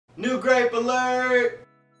New grape alert!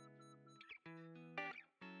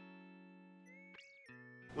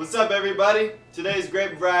 What's up everybody? Today's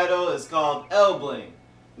grape varietal is called Elbling.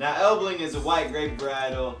 Now Elbling is a white grape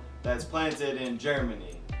varietal that's planted in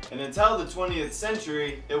Germany. And until the 20th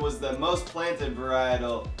century, it was the most planted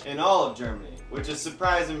varietal in all of Germany, which is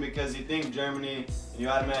surprising because you think Germany and you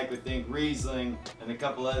automatically think Riesling and a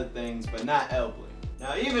couple other things, but not Elbling.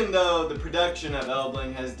 Now even though the production of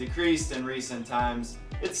Elbling has decreased in recent times,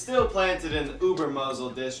 it's still planted in the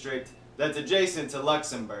Obermosel district that's adjacent to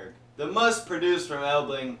Luxembourg. The must produced from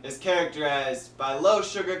Elbling is characterized by low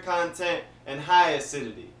sugar content and high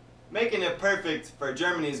acidity, making it perfect for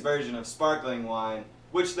Germany's version of sparkling wine,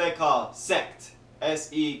 which they call Sekt,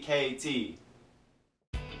 S-E-K-T.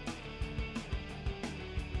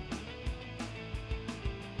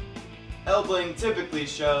 Elbling typically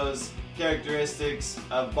shows characteristics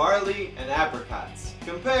of barley and apricots.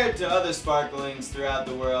 Compared to other sparklings throughout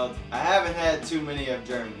the world, I haven't had too many of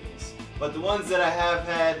Germany's, but the ones that I have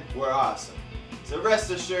had were awesome. So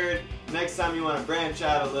rest assured, next time you want to branch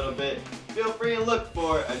out a little bit, feel free to look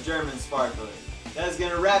for a German sparkling. That's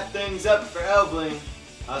going to wrap things up for Elbling.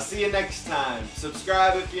 I'll see you next time.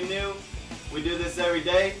 Subscribe if you're new. We do this every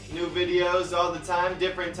day. New videos all the time.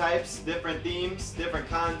 Different types, different themes, different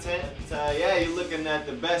content. Yeah, you're looking at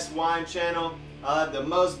the best wine channel. I'll have the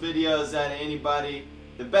most videos out of anybody.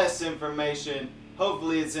 The best information.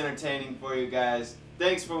 Hopefully it's entertaining for you guys.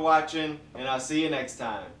 Thanks for watching, and I'll see you next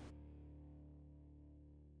time.